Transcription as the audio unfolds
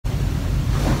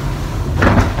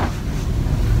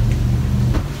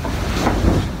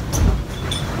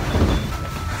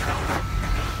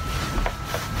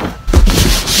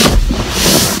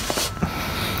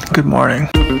Good morning.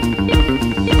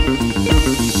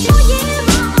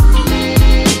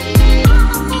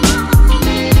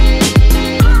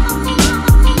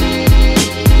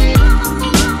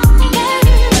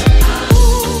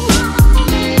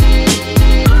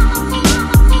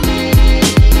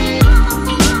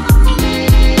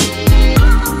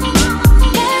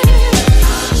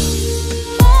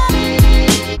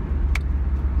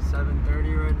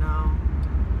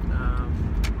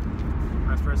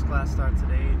 Class starts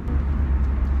at 8.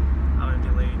 I'm gonna be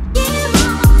late.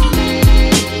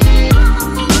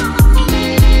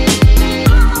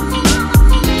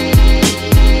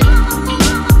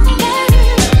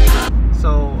 So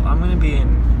I'm gonna be in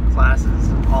classes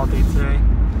all day today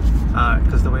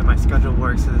because the way my schedule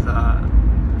works is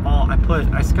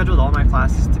I scheduled all my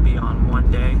classes to be on one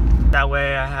day. That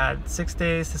way I had 6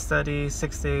 days to study,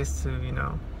 6 days to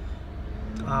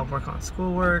work on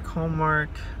schoolwork, homework.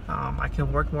 I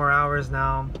can work more hours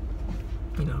now,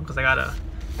 because I gotta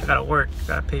work,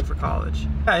 gotta pay for college.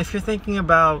 Yeah, if you're thinking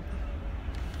about,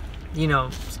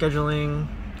 scheduling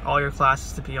all your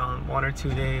classes to be on 1 or 2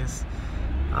 days,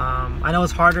 I know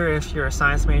it's harder if you're a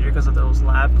science major because of those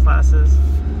lab classes.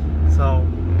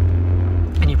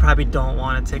 And you probably don't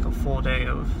want to take a full day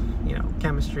of,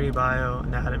 chemistry, bio,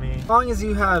 anatomy. As long as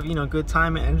you have, good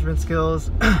time management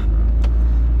skills.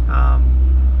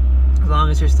 As long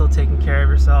as you're still taking care of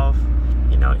yourself,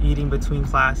 eating between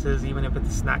classes, even if it's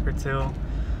a snack or two,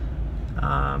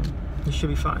 you should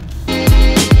be fine.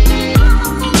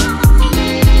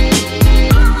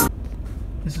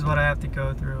 This is what I have to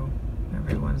go through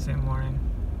every Wednesday morning.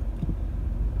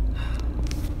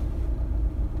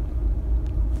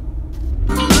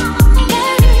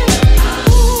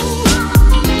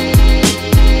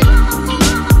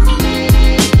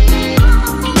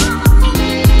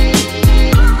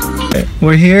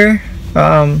 We're here.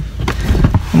 I'm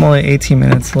only 18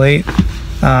 minutes late.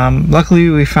 Luckily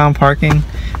we found parking.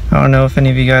 I don't know if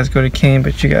any of you guys go to Kean,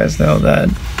 but you guys know that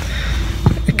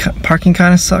parking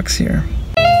kind of sucks here.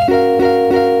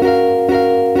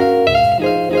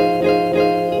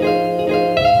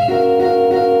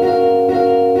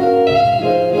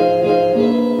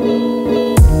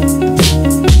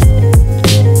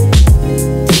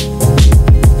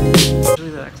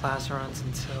 Usually that class runs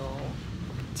until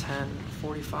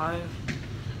 10:45,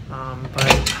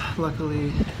 but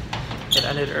luckily it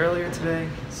ended earlier today,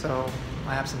 so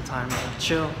I have some time to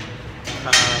chill.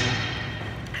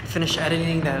 Finish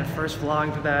editing that first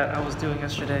vlog that I was doing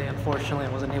yesterday. Unfortunately, I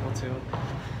wasn't able to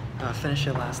finish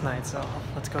it last night, so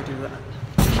let's go do that.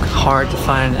 Hard to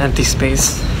find an empty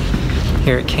space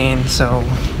here at Kean, so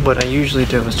what I usually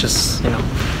do is just,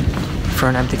 for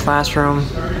an empty classroom,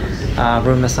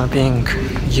 room that's not being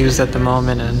used at the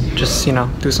moment, and just,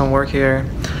 do some work here.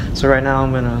 So right now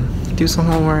I'm gonna do some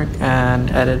homework and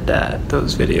edit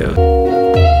those videos.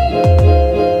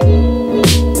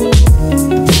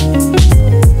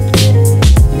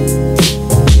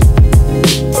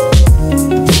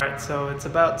 So it's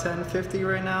about 10:50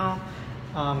 right now.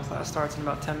 Class starts in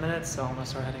about 10 minutes, so I'm gonna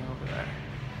start heading over there.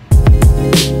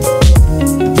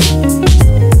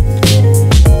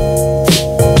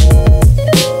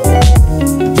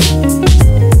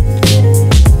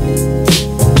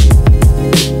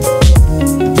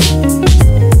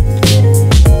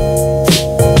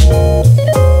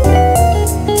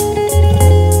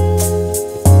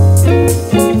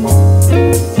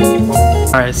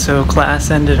 Alright, so class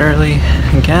ended early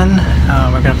again.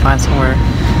 We're gonna find somewhere.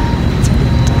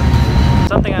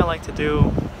 Something I like to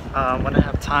do when I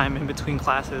have time in between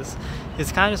classes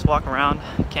is kind of just walk around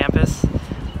campus.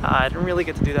 I didn't really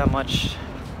get to do that much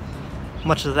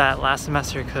of that last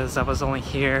semester because I was only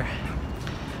here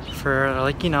for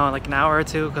like an hour or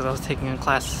two because I was taking a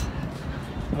class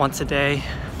once a day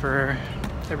for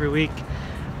every week.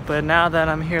 But now that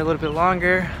I'm here a little bit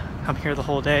longer, I'm here the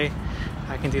whole day,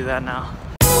 I can do that now.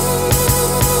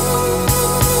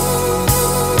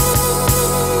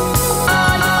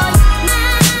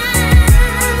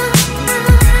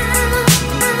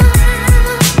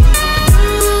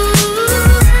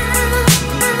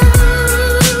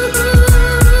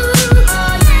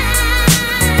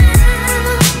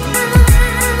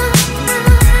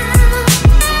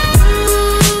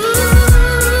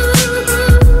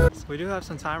 We do have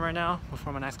some time right now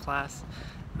before my next class.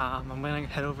 I'm gonna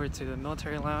head over to the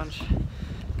military lounge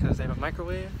because they have a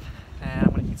microwave, and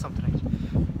I'm gonna eat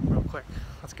something real quick.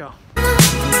 Let's go.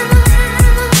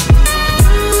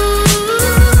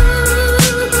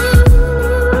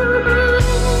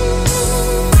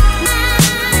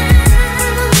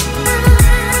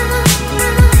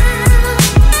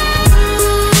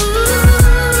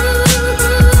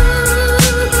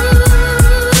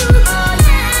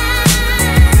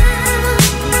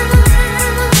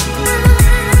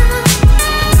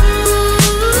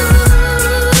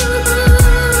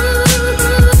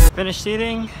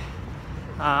 proceeding.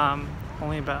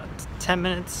 Only about 10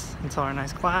 minutes until our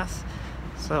next class,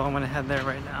 so I'm gonna head there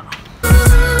right now.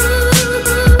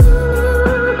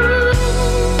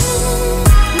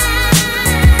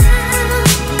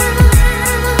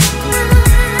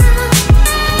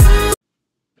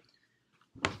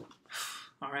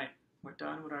 All right, we're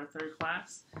done with our third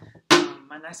class.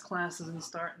 My next class doesn't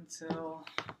start until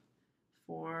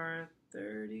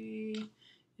 4:30.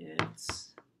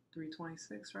 It's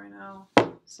 3:26 right now,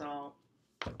 so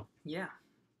yeah.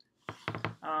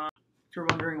 If you're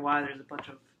wondering why there's a bunch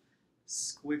of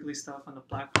squiggly stuff on the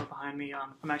blackboard behind me,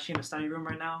 I'm actually in a study room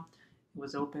right now. It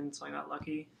was open, so I got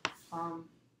lucky. It's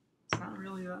not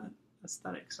really that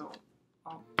aesthetic, so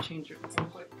I'll change it real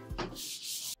quick.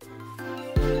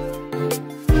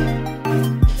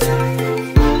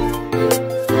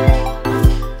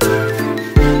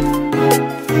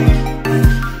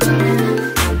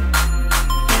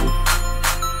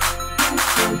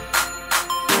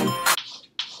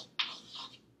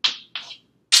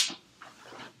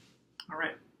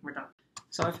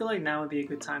 So I feel like now would be a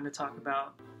good time to talk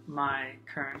about my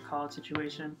current college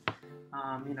situation.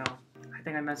 You know, I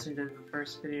think I mentioned in the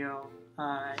first video,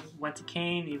 I went to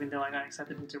Kean even though I got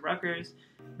accepted into Rutgers,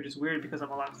 which is weird because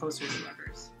I'm a lot closer to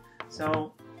Rutgers.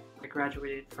 So I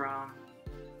graduated from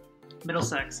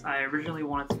Middlesex. I originally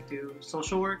wanted to do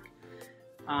social work.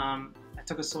 I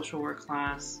took a social work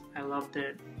class, I loved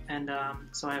it, and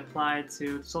so I applied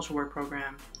to the social work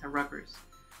program at Rutgers.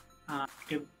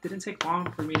 It didn't take long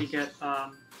for me to get,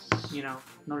 you know,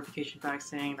 notification back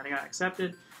saying that I got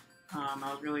accepted. I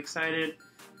was really excited,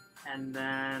 and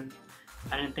then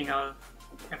I didn't think I would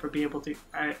ever be able to.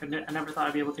 I never thought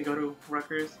I'd be able to go to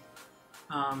Rutgers.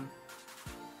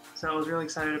 So I was really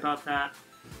excited about that.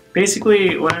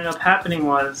 Basically, what ended up happening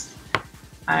was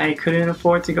I couldn't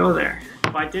afford to go there.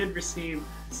 But I did receive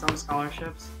some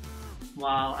scholarships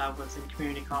while I was in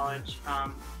community college.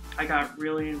 I got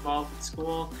really involved with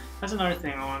school. That's another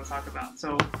thing I want to talk about.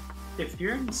 So if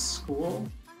you're in school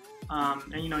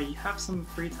and you know you have some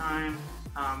free time,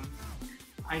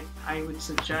 I would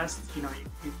suggest you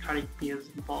try to be as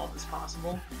involved as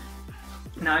possible.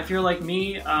 Now if you're like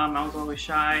me, I was always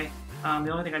shy.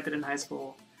 The only thing I did in high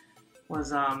school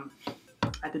was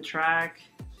I did track.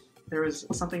 There was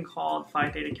something called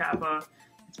Phi Theta Kappa.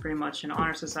 It's pretty much an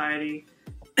honor society,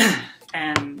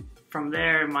 and from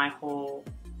there my whole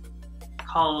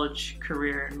college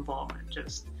career involvement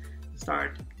just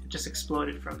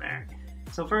exploded from there.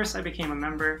 So first I became a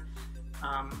member.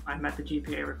 I met the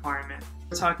GPA requirement.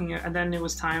 And then it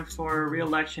was time for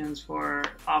re-elections for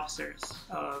officers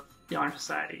of the honor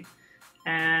society.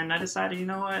 And I decided, you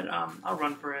know what, I'll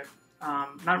run for it.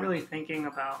 Not really thinking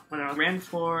about whether I ran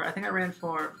for.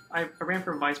 I ran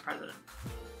for vice president.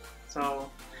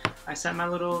 So I sent my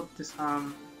little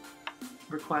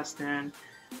request in,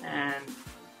 and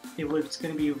it was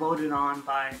going to be voted on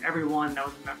by everyone that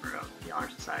was a member of the Honor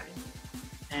Society.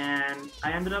 And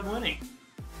I ended up winning.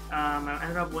 I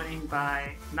ended up winning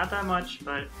by not that much,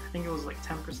 but I think it was like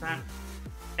 10%.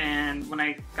 And when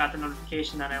I got the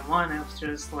notification that I won, I was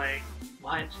just like,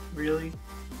 what? Really?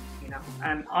 You know?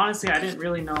 And honestly, I didn't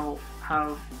really know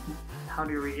how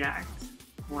to react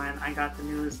when I got the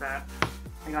news that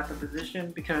I got the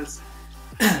position, because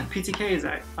PTK is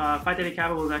Phi Theta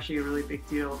Kappa was actually a really big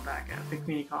deal back at the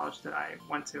community college that I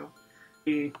went to.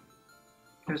 There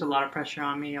was a lot of pressure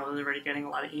on me. I was already getting a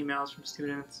lot of emails from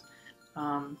students,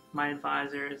 my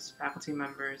advisors, faculty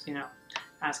members, you know,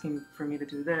 asking for me to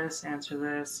do this, answer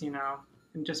this, you know,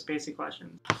 and just basic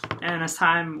questions. And as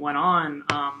time went on,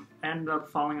 I ended up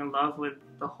falling in love with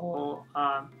the whole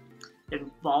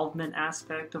involvement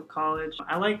aspect of college.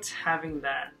 I liked having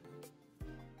that,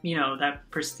 you know, that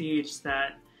prestige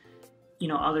that, you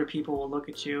know, other people will look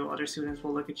at you, other students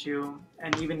will look at you,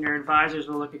 and even your advisors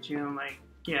will look at you and like,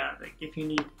 yeah, like if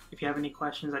you have any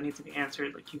questions that need to be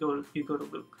answered, like you go to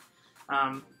Luke.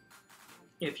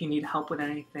 If you need help with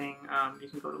anything, you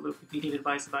can go to Luke. If you need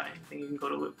advice about anything, you can go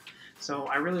to Luke. So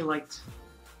I really liked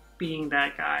being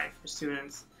that guy for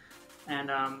students,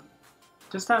 and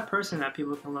just that person that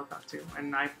people can look up to.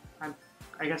 And I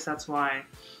guess that's why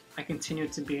I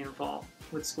continued to be involved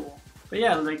with school. But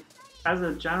yeah, like as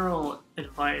a general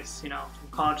advice, you know, from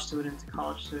college student to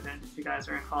college student, if you guys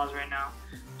are in college right now,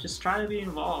 just try to be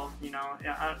involved. You know,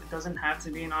 it doesn't have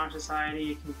to be an honor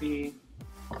society. It can be,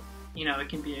 you know, it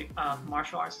can be a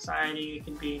martial arts society. It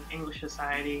can be an English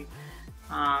society.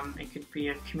 It could be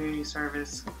a community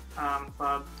service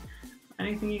club.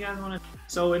 Anything you guys want to.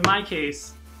 So in my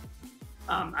case,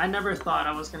 I never thought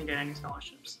I was going to get any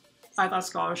scholarships. I thought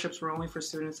scholarships were only for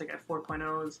students that get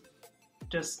 4.0s.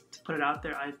 Just to put it out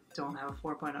there, I don't have a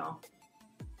 4.0.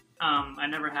 I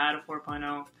never had a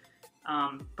 4.0.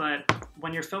 But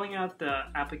when you're filling out the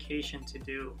application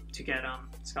to get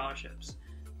scholarships,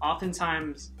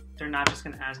 oftentimes they're not just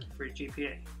going to ask you for your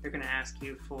GPA. They're going to ask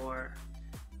you for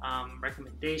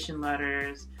recommendation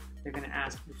letters. They're going to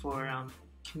ask you for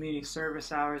community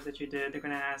service hours that you did. They're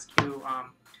going to ask you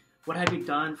what have you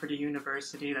done for the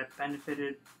university that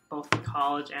benefited both the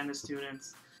college and the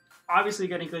students. Obviously,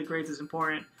 getting good grades is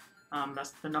important.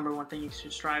 That's the #1 thing you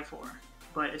should strive for.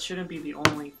 But it shouldn't be the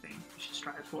only thing you should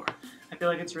strive for. I feel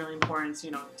like it's really important,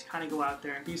 to kind of go out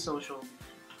there and be social.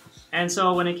 And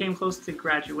so when it came close to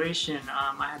graduation,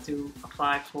 I had to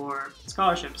apply for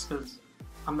scholarships because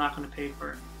I'm not going to pay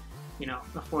for,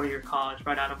 a 4-year college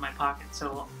right out of my pocket.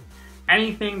 So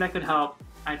anything that could help,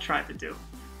 I tried to do.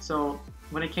 So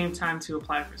when it came time to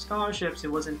apply for scholarships,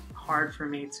 it wasn't hard for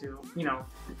me to,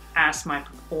 ask my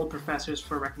old professors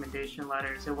for recommendation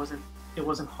letters. It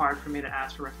wasn't hard for me to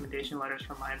ask for recommendation letters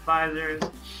from my advisors.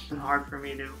 It wasn't hard for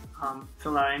me to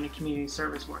fill out any community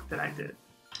service work that I did.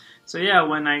 So yeah,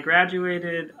 when I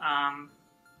graduated,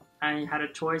 I had a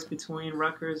choice between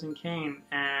Rutgers and Kean,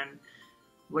 and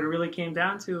what it really came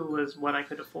down to was what I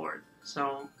could afford.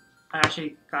 So I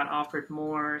actually got offered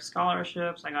more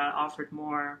scholarships. I got offered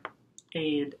more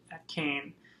aid at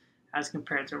Kean as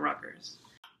compared to Rutgers.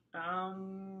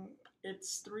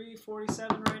 It's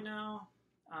 3:47 right now.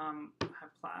 I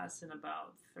have class in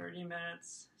about 30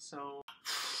 minutes, so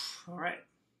alright,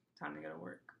 time to go to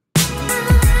work.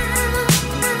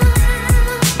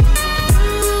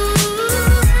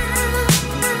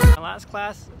 My last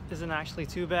class isn't actually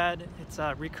too bad. It's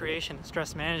recreation and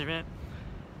stress management,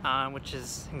 which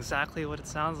is exactly what it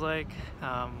sounds like.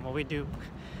 What we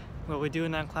do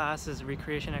in that class is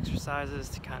recreation exercises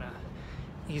to kind of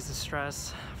ease the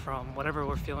stress from whatever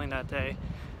we're feeling that day.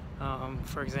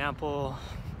 For example,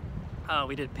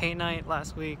 we did paint night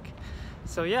last week.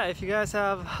 So yeah, if you guys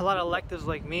have a lot of electives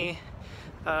like me,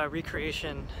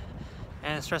 recreation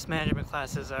and stress management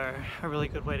classes are a really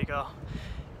good way to go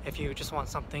if you just want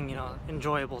something,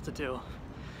 enjoyable to do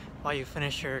while you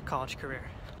finish your college career.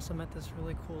 So I met this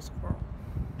really cool squirrel.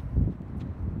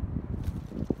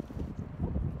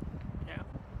 Yeah,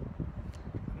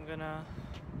 I'm gonna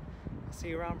see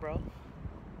you around, bro.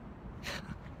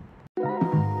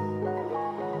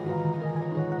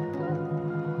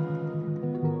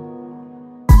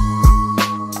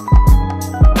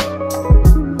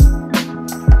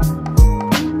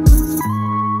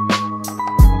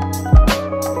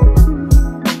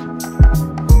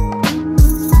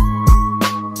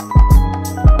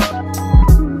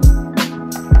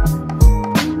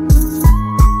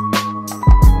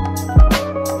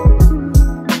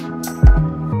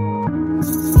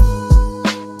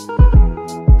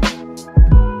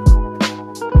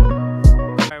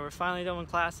 Finally done with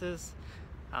classes.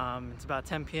 It's about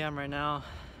 10 p.m. right now.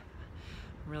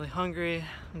 I'm really hungry,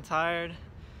 I'm tired.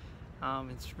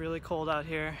 It's really cold out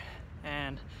here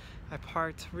and I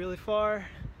parked really far,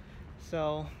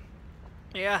 so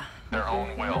yeah. Their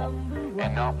own will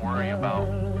and not worry about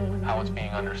how it's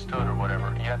being understood or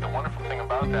whatever. Yet the wonderful thing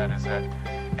about that is that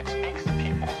it speaks to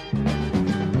people.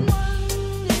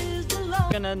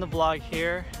 I'm gonna end the vlog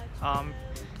here.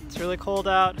 It's really cold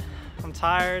out, I'm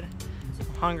tired,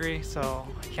 I'm hungry, so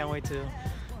I can't wait to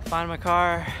find my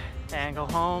car and go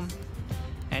home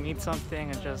and eat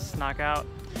something and just knock out.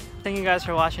 Thank you guys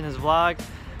for watching this vlog.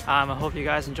 I hope you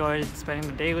guys enjoyed spending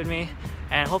the day with me,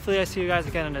 and hopefully I see you guys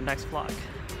again in the next vlog.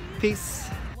 Peace.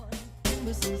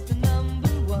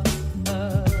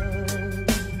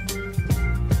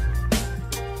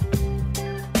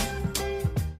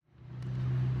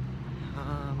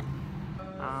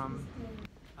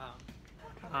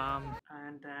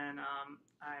 And then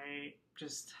I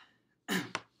just